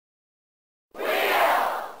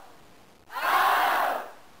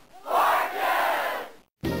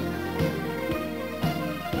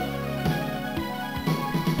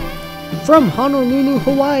From Honolulu,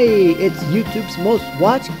 Hawaii, it's YouTube's most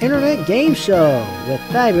watched internet game show with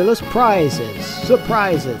fabulous prizes,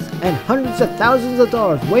 surprises, and hundreds of thousands of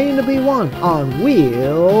dollars waiting to be won on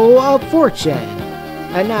Wheel of Fortune.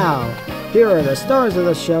 And now, here are the stars of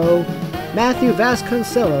the show, Matthew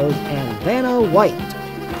Vasconcelos and Vanna White.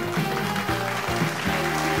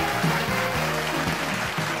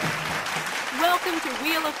 Welcome to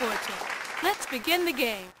Wheel of Fortune. Let's begin the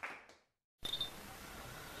game.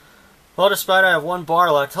 Well, despite I have one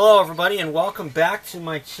bar left. Hello, everybody, and welcome back to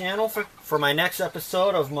my channel for my next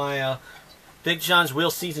episode of my BigJon's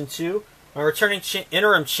Wheel Season 2. My returning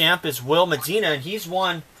interim champ is Will Medina, and he's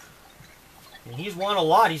won a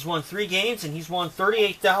lot. He's won 3 games, and he's won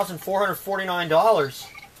 $38,449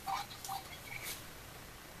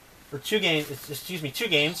 for 2 games. Excuse me, 2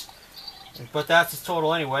 games, but that's his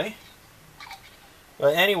total anyway.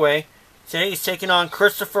 But anyway, today he's taking on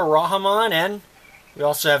Christopher Rahaman, and we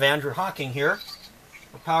also have Andrew Hawking here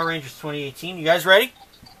for Power Rangers 2018. You guys ready?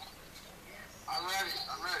 I'm ready.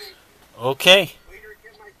 Okay. Waiter,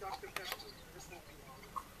 get my Dr. Pepper. This won't be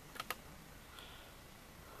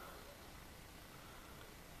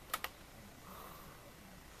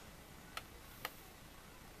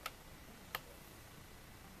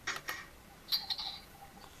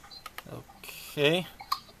long. Okay.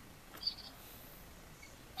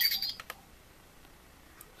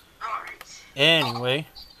 Anyway,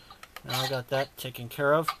 now I got that taken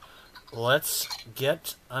care of. Let's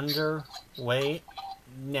get underway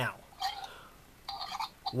now.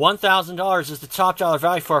 $1,000 is the top dollar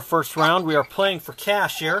value for our first round. We are playing for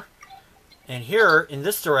cash here. And here, in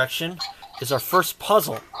this direction, is our first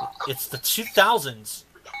puzzle. It's the 2000s.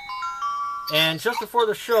 And just before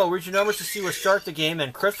the show, read your numbers to see where to start the game.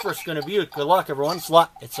 And Christopher's going to be good luck, everyone.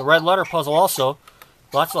 It's a red letter puzzle also.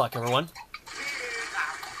 Lots of luck, everyone.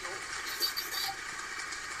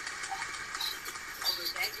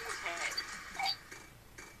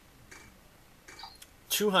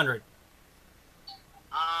 200.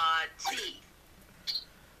 T.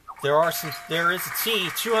 There is a T,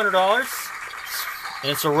 $200,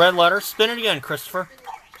 and it's a red letter. Spin it again, Christopher.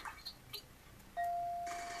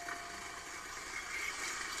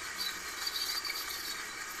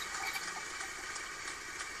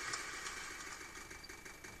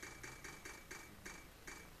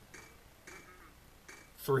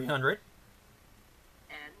 $300.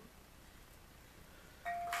 N.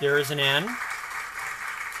 There is an N.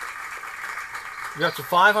 You're up to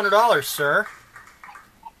 $500, sir.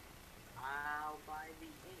 I'll buy the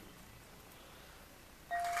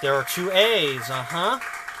A. There are 2 A's,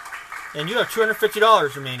 and you have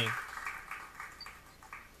 $250 remaining.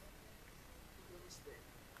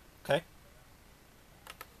 Okay.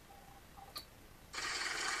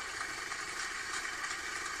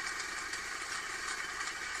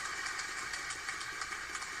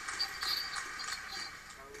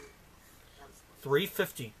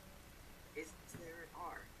 $350.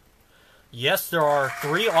 Yes, there are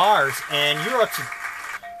 3 R's, and you're up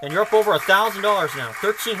over $1,000 now.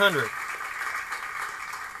 $1,300.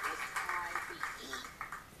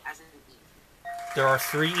 There are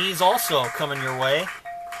 3 E's also coming your way,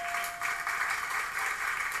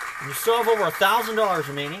 and you still have over $1,000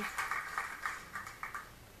 remaining.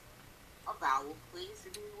 A vowel, please,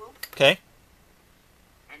 if you will. Okay.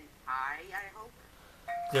 An I hope.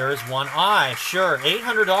 There is 1 I. Sure,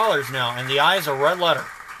 $800 now, and the I is a red letter.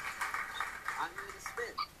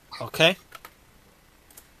 Okay.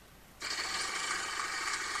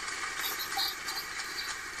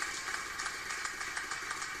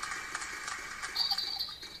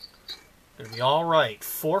 Gonna be all right.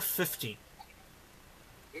 $450.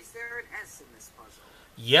 Is there an S in this puzzle?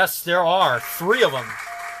 Yes, there are 3 of them.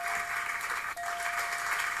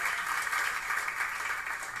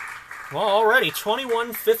 Well, already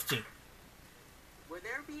 $21.50. Would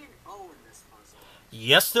there be an O in this puzzle?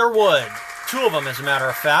 Yes, there would. 2 of them, as a matter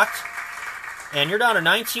of fact. And you're down to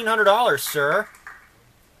 $1,900, sir.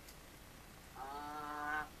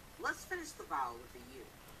 Let's finish the vowel with the U.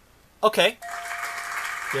 Okay.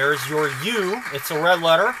 There's your U. It's a red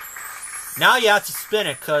letter. Now you have to spin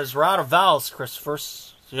it, because we're out of vowels, Christopher.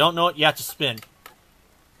 So you don't know it, you have to spin.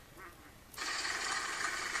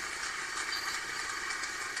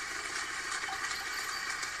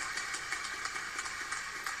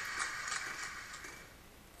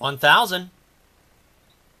 $1,000.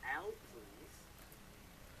 L, please.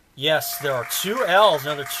 Yes, there are 2 L's,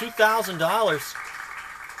 another $2,000.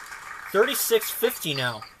 $36.50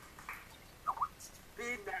 now.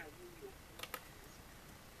 Spin that wheel.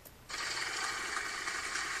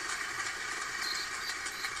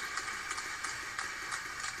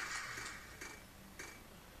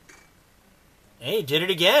 Hey, did it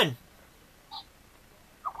again.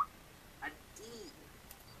 A D.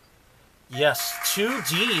 Yes, 2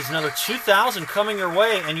 Ds, another 2,000 coming your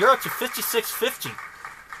way, and you're up to 5650.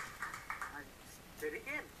 Do it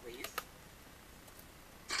again, please.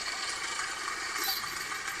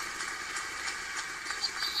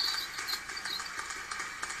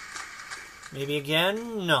 Maybe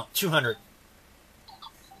again? No, 200.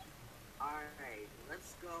 Alright,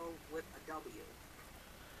 let's go with a W.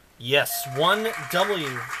 Yes, 1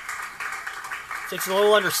 W. Takes a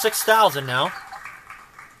little under 6,000 now.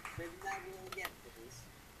 Maybe that will again, please.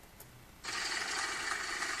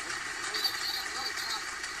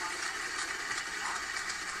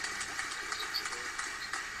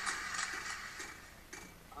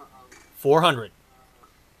 Uh-oh. 400.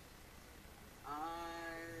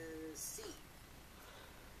 C.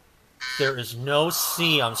 There is no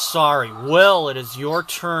C. I'm sorry. Will, it is your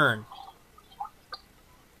turn.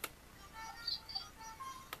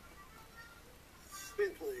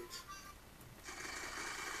 Spin, please.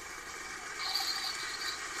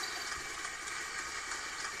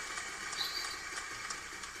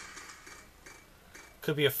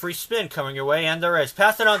 Could be a free spin coming your way, and there is.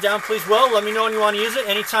 Pass it on down, please, Will. Let me know when you want to use it.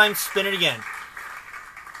 Anytime, spin it again.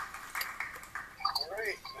 All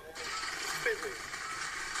right. Spin, please.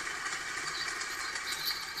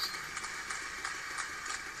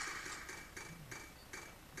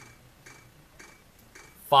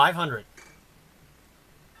 $500.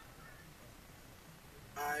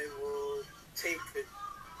 I will take the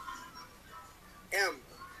M.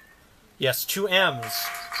 Yes, 2 M's.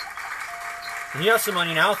 And you have some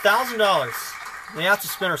money now, $1,000. You have to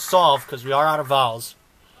spin or solve because we are out of vowels.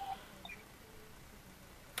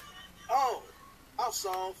 Oh, I'll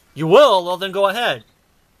solve. You will? Well, then go ahead.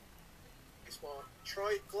 Baseball.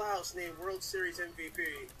 Troy Glaus named World Series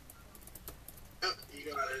MVP. Oh,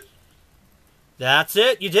 you got it. That's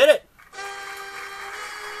it. You did it.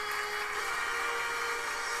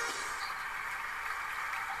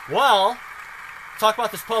 Well, talk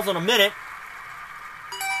about this puzzle in a minute.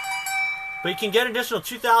 But you can get an additional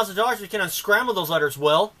 $2,000 if you can unscramble those letters,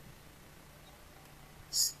 Will.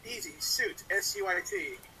 Easy. Suit.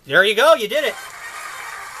 S-U-I-T. There you go. You did it.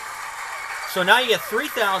 So now you get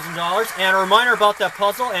 $3,000. And a reminder about that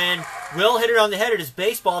puzzle, and Will hit it on the head. It is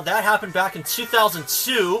baseball. That happened back in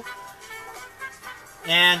 2002.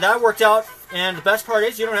 And that worked out. And the best part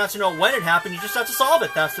is you don't have to know when it happened. You just have to solve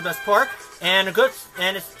it. That's the best part. And it's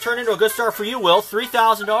turned into a good start for you, Will.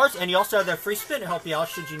 $3,000, and you also have that free spin to help you out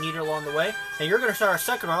should you need it along the way. And you're going to start our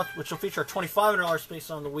second round, which will feature a $2,500 space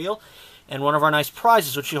on the wheel, and one of our nice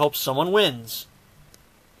prizes, which you hope someone wins.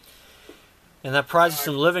 And that prize is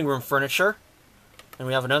some living room furniture. And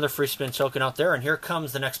we have another free spin token out there, and here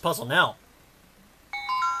comes the next puzzle now.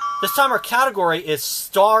 This time our category is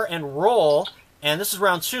Star and Roll, and this is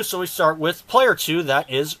round 2, so we start with player 2, that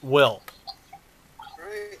is Will.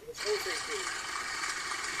 Alright, let's go take it.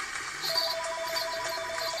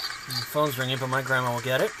 The phone's ringing, but my grandma will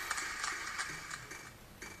get it.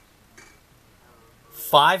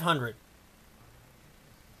 500.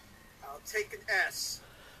 I'll take an S.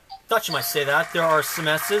 Thought you might say that. There are some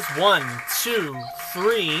S's. 1, 2,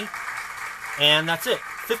 3, and that's it.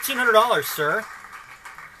 $1,500, sir.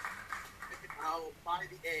 I'll buy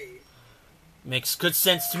the A. Makes good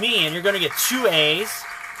sense to me, and you're going to get 2 A's.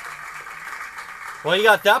 Well, you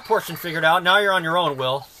got that portion figured out. Now you're on your own,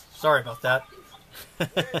 Will. Sorry about that.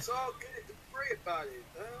 It's all good. Don't worry about it.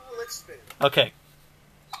 Let's spin. Okay.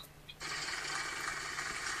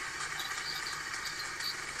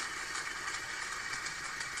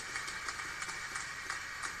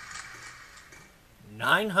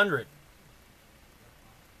 $900.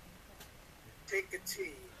 Take a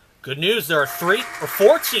T. Good news, there are 3 or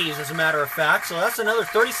 4 T's as a matter of fact, so that's another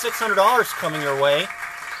 $3,600 coming your way.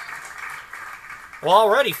 Well,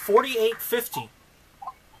 already $4,850.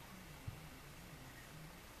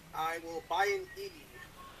 I will buy an E.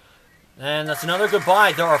 And that's another good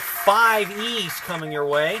buy. There are 5 E's coming your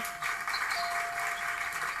way.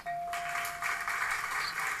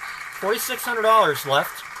 $4,600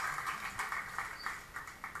 left.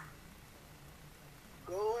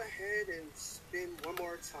 Go ahead and spin one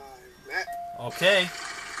more time, Matt. Okay.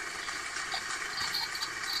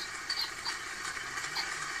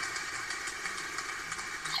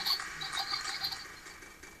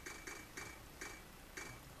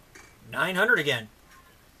 $900 again.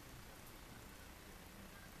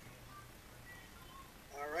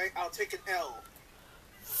 All right, I'll take an L.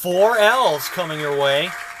 4 L's coming your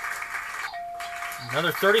way.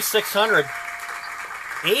 Another $3,600.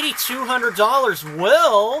 $8,200.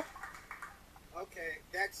 Will. Okay,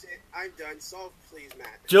 that's it. I'm done. Solve, please,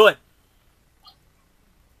 Matt. Do it.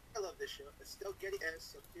 I love this show. It's still Getty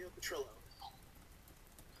S. Sophia Petrillo.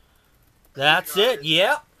 That's it.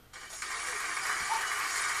 Yep.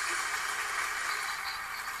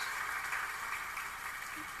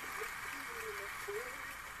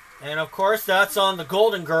 And of course, that's on the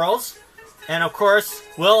Golden Girls. And of course,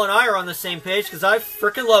 Will and I are on the same page because I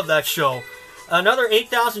freaking love that show. Another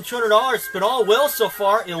 $8,200. It's been all Will so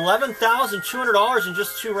far. $11,200 in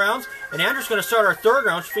just 2 rounds. And Andrew's going to start our 3rd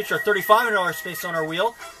round, which features our $3,500 space on our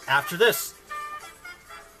wheel after this.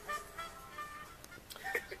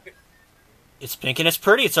 It's pink and it's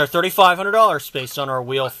pretty. It's our $3,500 space on our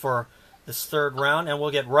wheel for this 3rd round. And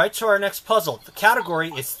we'll get right to our next puzzle. The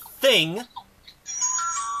category is Thing.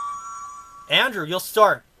 Andrew, you'll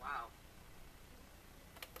start. Wow.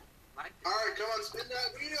 Alright, come on, spin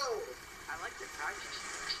that wheel. I like the timing.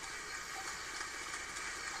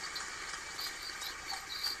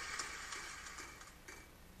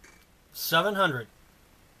 $700.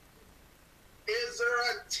 Is there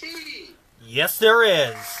a T? Yes, there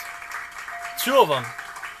is. 2 of them.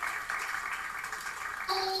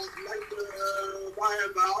 I'd like to buy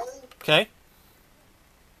a vowel. Okay.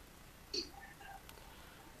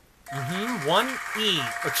 1 E,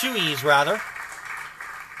 or 2 E's rather.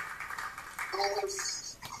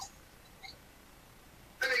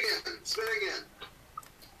 Spin again.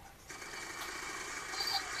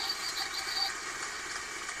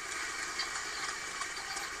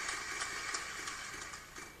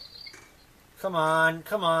 Come on,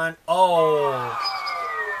 come on. Oh.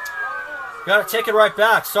 Gotta take it right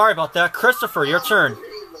back. Sorry about that. Christopher, your turn.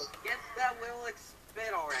 Get that wheel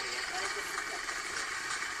spin already.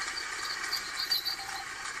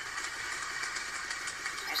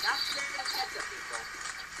 And not spinning the ketchup, people.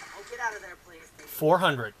 Oh, get out of there, please.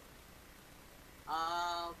 400.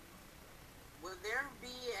 Will there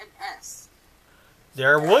be an S?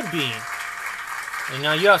 There would be. And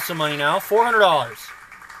now you have some money now. $400.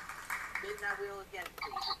 Spin that wheel again,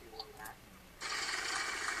 please, if you will, Matt.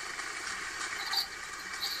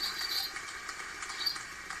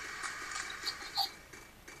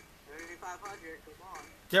 $3,500, come on.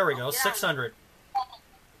 There we go. Yeah. 600.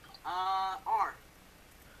 R.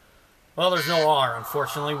 Well, there's no R,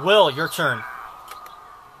 unfortunately. Will, your turn.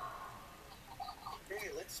 Okay,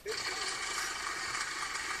 let's spin.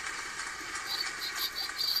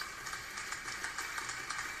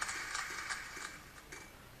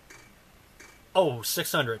 Oh,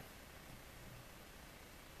 600.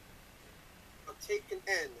 I'll take an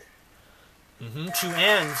N. 2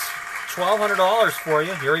 N's. $1,200 for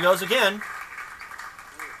you. Here he goes again.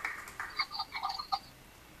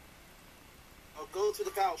 I'll go to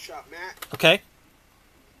the vowel shop, Matt. Okay.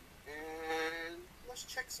 And let's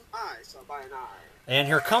check some eyes. I'll buy an eye. And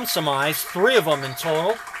here comes some eyes. 3 of them in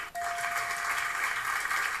total.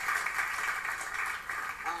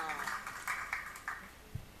 I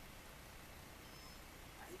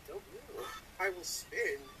don't know. I will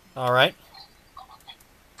spin. All right.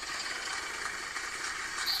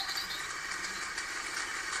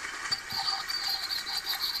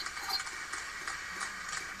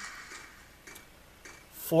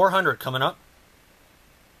 $400 coming up.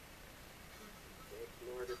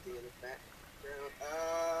 Ignore the D in the background.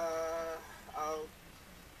 I'll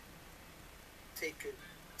take a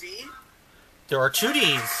D. There are 2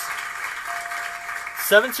 D's.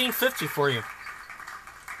 $1,750 for you.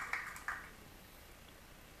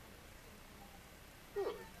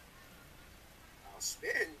 I'll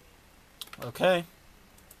spin. Okay.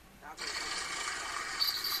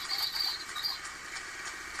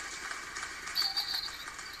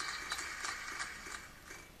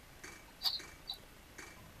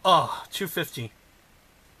 Oh, $250.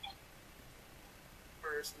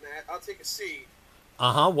 First, Matt. I'll take a C.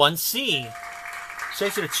 1 C.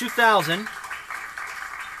 Takes you to 2,000.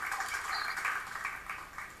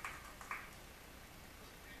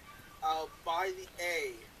 I'll buy the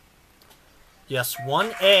A. Yes,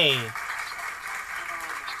 1 A.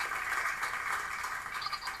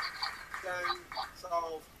 Done.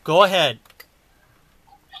 Solved. Go ahead.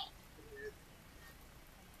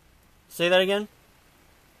 Say that again.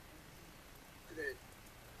 Good.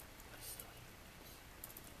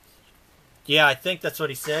 Yeah, I think that's what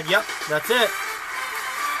he said. Yep, that's it.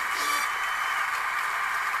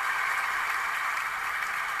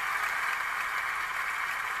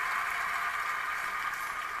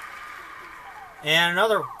 And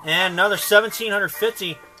another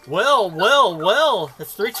 1,750. Will.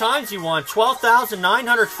 That's 3 times you won.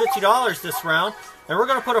 $12,950 this round. And we're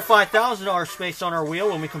going to put a $5,000 space on our wheel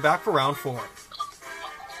when we come back for round 4.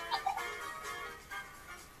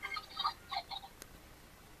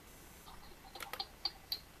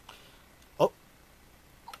 Oh.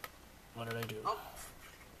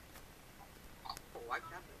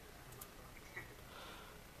 wiped out.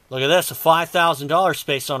 Look at this, a $5,000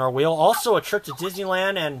 space on our wheel. Also a trip to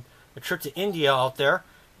Disneyland and a trip to India out there.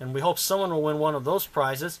 And we hope someone will win one of those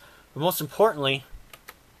prizes. But most importantly,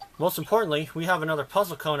 we have another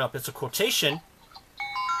puzzle coming up. It's a quotation.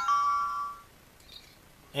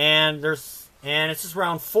 And this is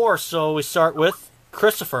round 4, so we start with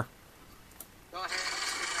Christopher. Go ahead.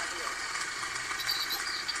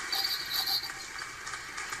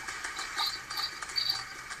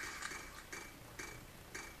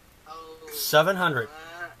 Oh, 700.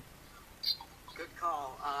 good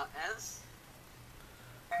call. S?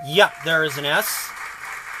 Yep, there is an S.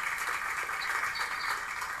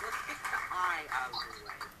 Let's get the I out of the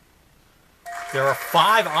way. There are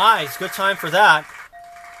 5 I's. Good time for that.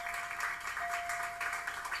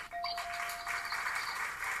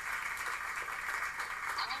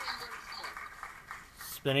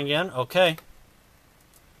 Spin again. Okay.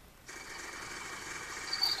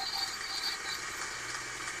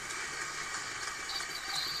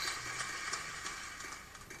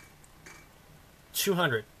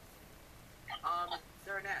 $200. Is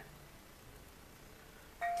there an N?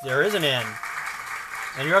 There is an N.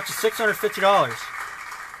 And you're up to $650. Let's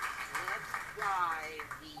try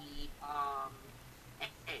the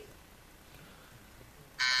A.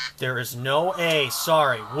 There is no A.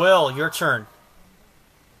 Sorry. Will, your turn.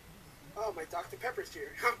 Oh, my Dr. Pepper's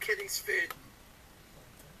here. I'm kidding, spin.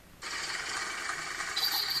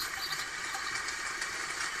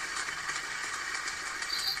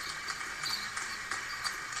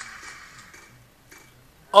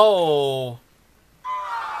 Oh.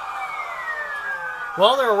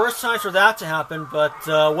 Well, there are worse times for that to happen, but,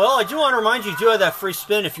 well, I do want to remind you do have that free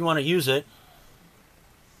spin if you want to use it.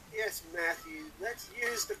 Yes, Matthew. Let's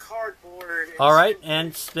use the cardboard. All right,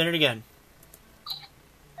 and spin it again.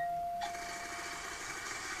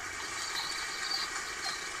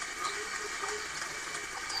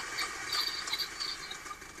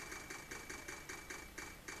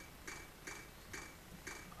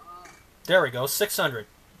 There we go, 600.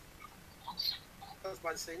 I was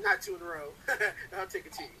about to say, not 2 in a row. I'll take a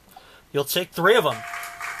T. You'll take 3 of them.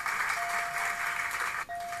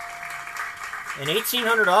 And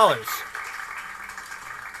 $1,800.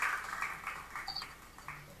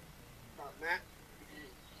 Matt?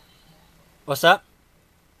 What's that?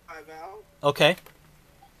 I vow. Okay.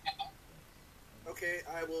 Okay,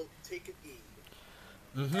 I will take an E.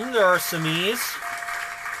 There are some E's.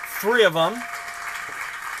 3 of them.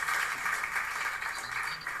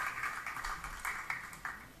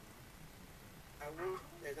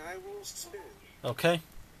 I will spin. Okay.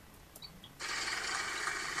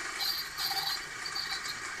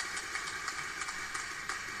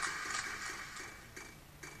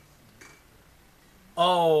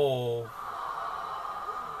 Oh.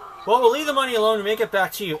 Well, we'll leave the money alone and make it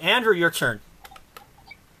back to you. Andrew, your turn.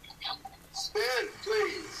 Spin,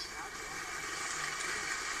 please.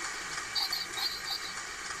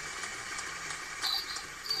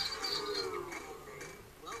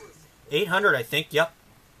 800, I think. Yep.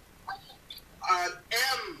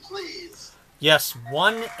 M, please. Yes,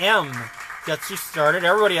 1M gets you started.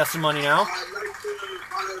 Everybody has some money now. I'd like to,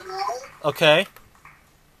 I don't know. Okay.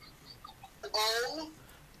 O.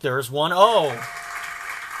 There's 1O.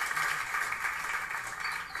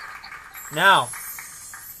 Now,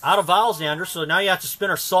 out of vowels, Andrew, so now you have to spin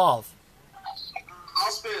or solve.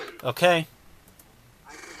 I'll spin. Okay.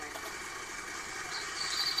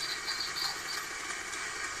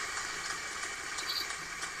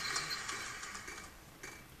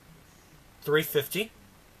 $350.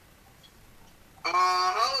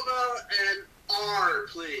 How about an R,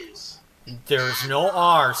 please? There's no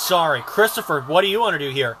R. Sorry. Christopher, what do you want to do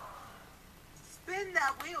here? Spin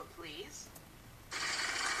that wheel, please.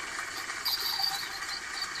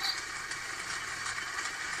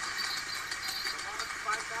 Come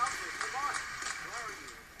on, 5,000. Come on. Where are you?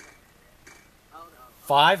 Oh, no.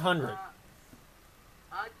 500.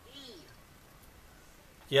 E.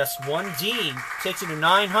 Yes, 1D takes you to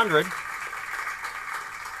 900. I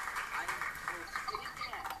will spin again.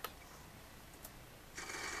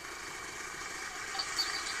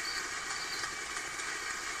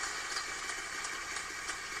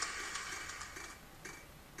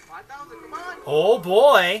 Come on. Oh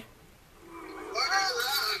boy.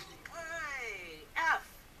 Hey, F.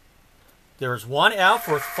 There's 1F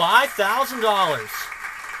worth $5,000. I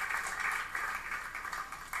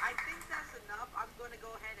think that's enough. I'm going to go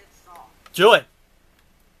ahead and solve. Do it.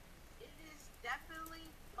 It is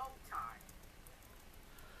definitely go time.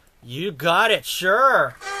 You got it,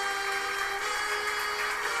 sure.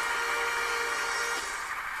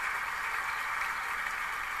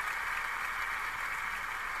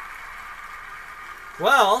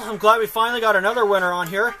 Well, I'm glad we finally got another winner on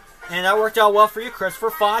here. And that worked out well for you, Christopher.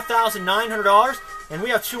 $5,900. And we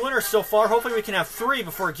have 2 winners so far. Hopefully we can have 3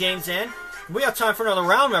 before game's end. We have time for another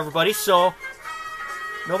round, everybody. So,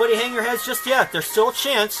 nobody hang your heads just yet. There's still a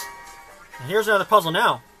chance. And here's another puzzle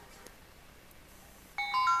now.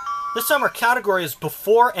 This time our category is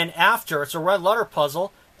before and after. It's a red letter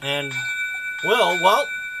puzzle. And, well,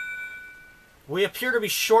 we appear to be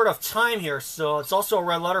short of time here. So, it's also a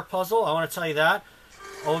red letter puzzle. I want to tell you that.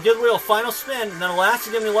 We'll give the wheel a final spin, and then it'll ask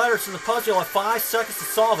you to give me letters in the puzzle. You'll have 5 seconds to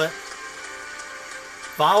solve it.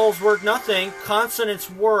 Vowels worth nothing. Consonants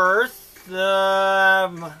worth...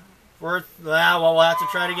 well, we'll have to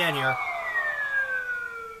try it again here.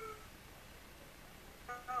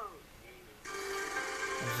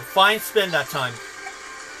 There's a fine spin that time.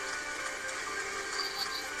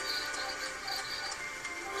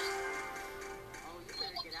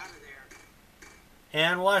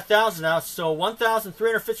 And we'll add 1,000 now, so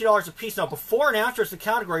 $1,350 a piece. Now, before and after is the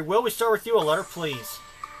category. Will, we start with you? A letter, please.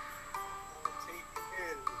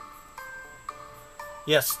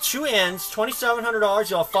 Yes, 2 N's, $2,700.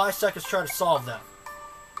 You'll have 5 seconds to try to solve that.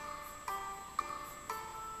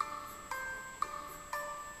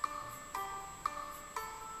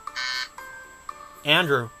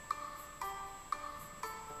 Andrew.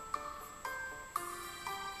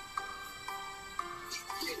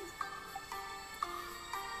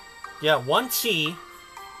 Yeah, 1 T,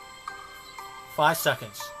 5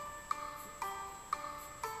 seconds.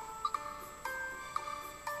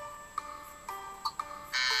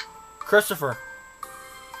 Christopher.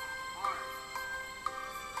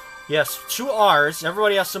 Yes, 2 R's.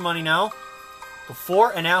 Everybody has some money now.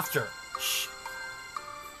 Before and after. Shh.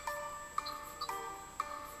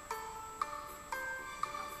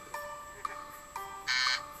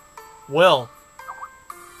 Will.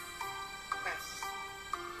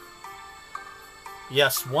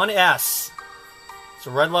 Yes, 1 S. It's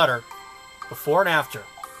a red letter. Before and after.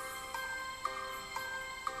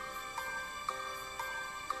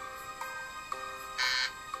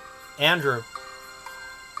 Andrew.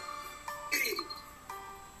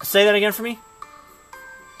 Say that again for me.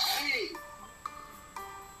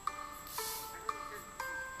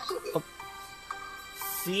 Oh.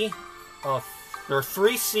 C. Oh, there are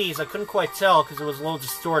 3 C's. I couldn't quite tell because it was a little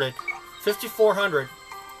distorted. 5,400.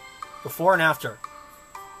 Before and after.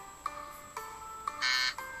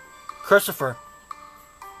 Christopher.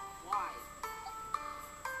 Y.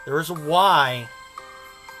 There is a Y.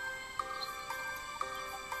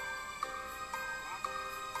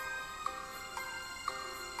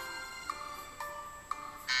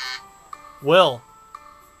 Will.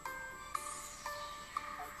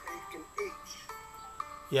 I'll take an H.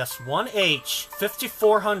 Yes, 1 H.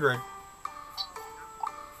 5,400.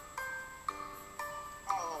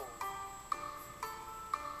 Oh.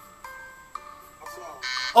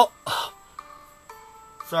 Oh!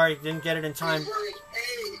 Sorry, didn't get it in time.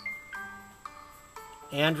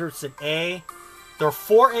 Andrew said A. There are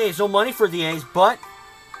 4 A's. No money for the A's, but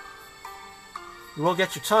you will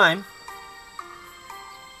get your time.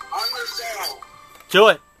 Undersell. Do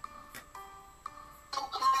it.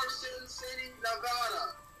 Carson City,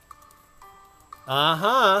 Nevada.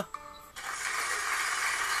 Uh-huh.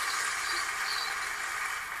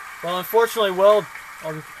 Well, unfortunately, Will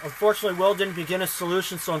didn't begin his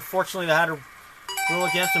solution, so unfortunately they had to rule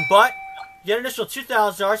against him. But you get an additional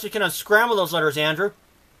 $2,000, so you can unscramble those letters, Andrew.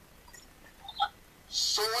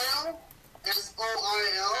 Soil,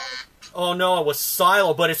 S-O-I-L. Oh no, it was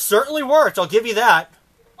silo, but it certainly worked. I'll give you that.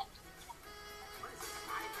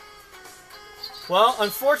 Well,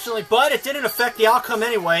 unfortunately, but it didn't affect the outcome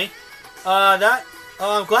anyway.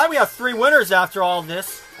 I'm glad we have 3 winners after all of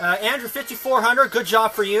this. Andrew, 5,400. Good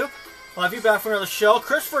job for you. I'll have you back for another show.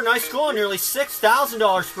 Christopher, nice score. Nearly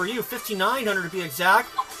 $6,000 for you. $5,900 to be exact.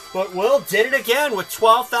 But Will did it again with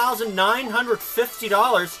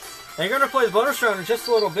 $12,950. And you're going to play the bonus round in just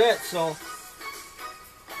a little bit, so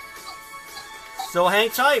hang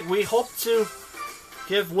tight. We hope to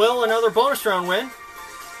give Will another bonus round win.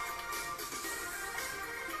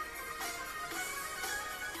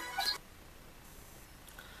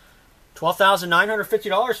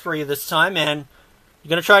 $12,950 for you this time, and you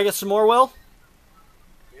gonna try to get some more, Will?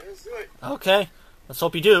 Yeah, let's do it. Okay, let's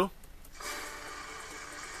hope you do.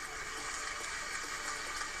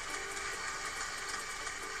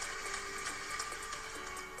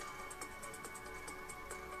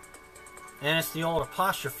 And it's the old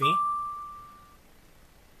apostrophe.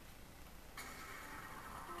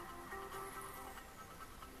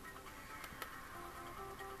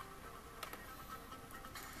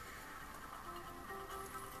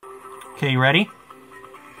 Okay, you ready?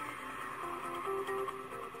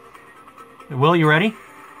 Will, you ready?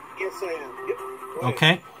 Yes, I am. Yep. Go ahead.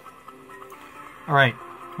 Okay. All right.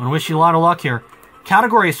 I'm going to wish you a lot of luck here.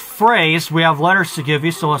 Category is phrase. We have letters to give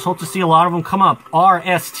you, so let's hope to see a lot of them come up.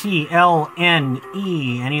 R-S-T-L-N-E.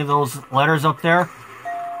 Any of those letters up there?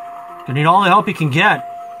 Gonna need all the help you can get.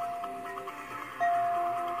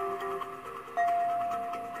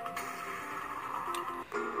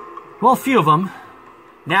 Well, a few of them.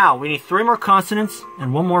 Now, we need 3 more consonants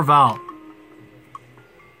and 1 more vowel.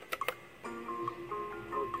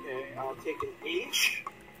 Okay, I'll take an H.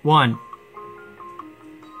 1.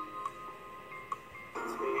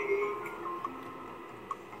 Take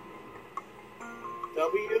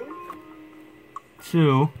W.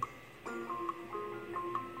 2.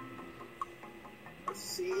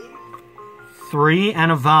 C. 3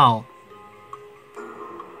 and a vowel.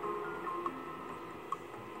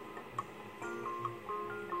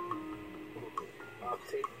 I'll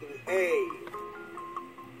take an A.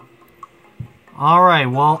 Alright,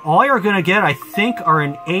 well, all you're going to get, I think, are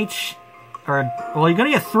an H, well, you're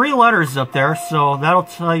going to get 3 letters up there, so that'll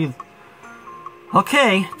tell you.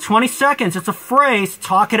 Okay, 20 seconds, it's a phrase,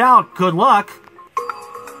 talk it out, good luck.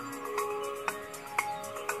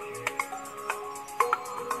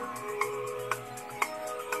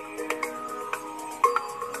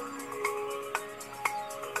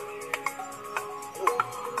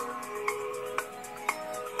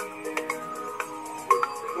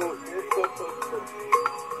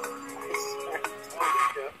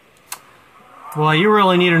 Well, you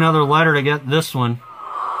really need another letter to get this one.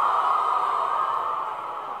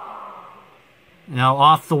 Now,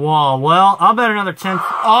 off the wall. Well, I'll bet another 10.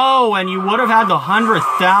 Oh, and you would have had the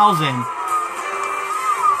 100,000.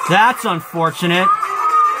 That's unfortunate.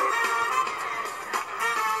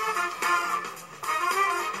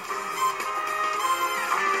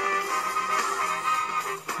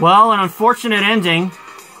 Well, an unfortunate ending.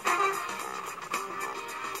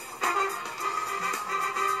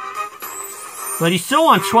 But he still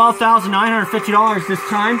won $12,950 this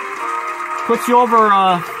time. Puts you over,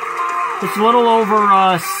 it's a little over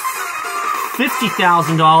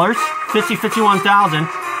 $50,000. 51,000.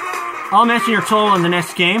 I'll mention your total in the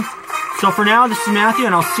next game. So for now, this is Matthew,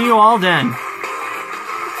 and I'll see you all then.